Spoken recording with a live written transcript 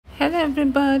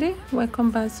everybody, welcome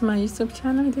back to my YouTube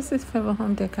channel. This is Favour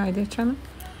Home Decor channel.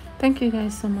 Thank you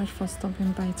guys so much for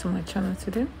stopping by to my channel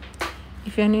today.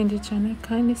 If you're new in the channel,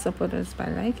 kindly support us by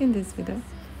liking this video,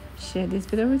 share this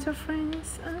video with your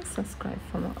friends, and subscribe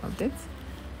for more updates.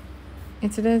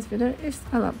 In today's video, it's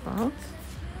all about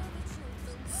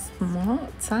small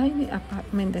tiny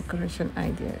apartment decoration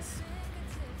ideas.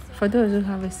 For those who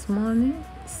have a small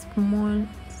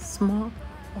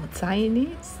or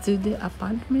tiny studio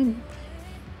apartment,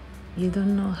 you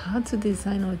don't know how to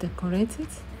design or decorate it,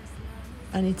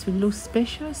 and it will look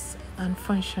spacious and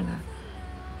functional.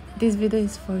 This video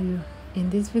is for you. In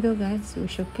this video, guys, we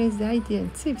showcase the idea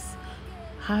and tips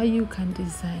how you can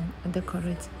design and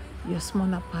decorate your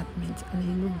small apartment, and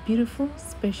it look beautiful,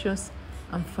 spacious,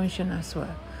 and functional as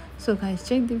well. So guys,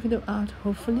 check the video out.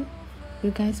 Hopefully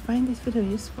you guys find this video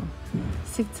useful.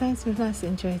 Sit tight, relax,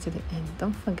 enjoy it to the end.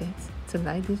 Don't forget to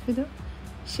like this video,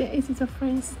 share it with your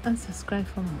friends, and subscribe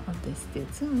for more updates. Stay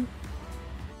tuned.